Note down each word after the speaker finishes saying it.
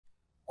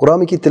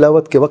कुरान की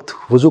तिलावत के वक्त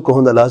वज़ू का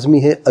होना लाजमी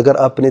है। अगर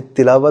आपने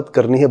तिलावत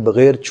करनी है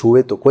बग़ैर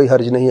छुए तो कोई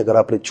हर्ज नहीं। अगर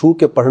आपने छू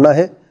के पढ़ना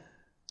है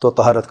तो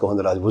तहारत का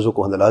होना लाजमी, वज़ू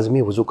का होना लाजमी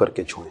है, वज़ू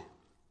करके छुएँ।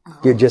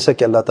 ये जैसा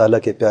कि अल्लाह ताला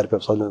के प्यारे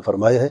पैगंबर ने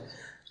फरमाया है,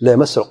 ला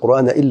यमस्सुल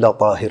कुरान इल्ला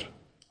ताहिर,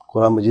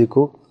 कुरान मजीद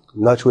को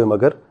ना छुए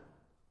मगर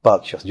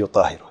पाक शख्स जो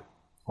ताहिर हो।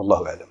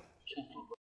 अल्लाहु अअलम।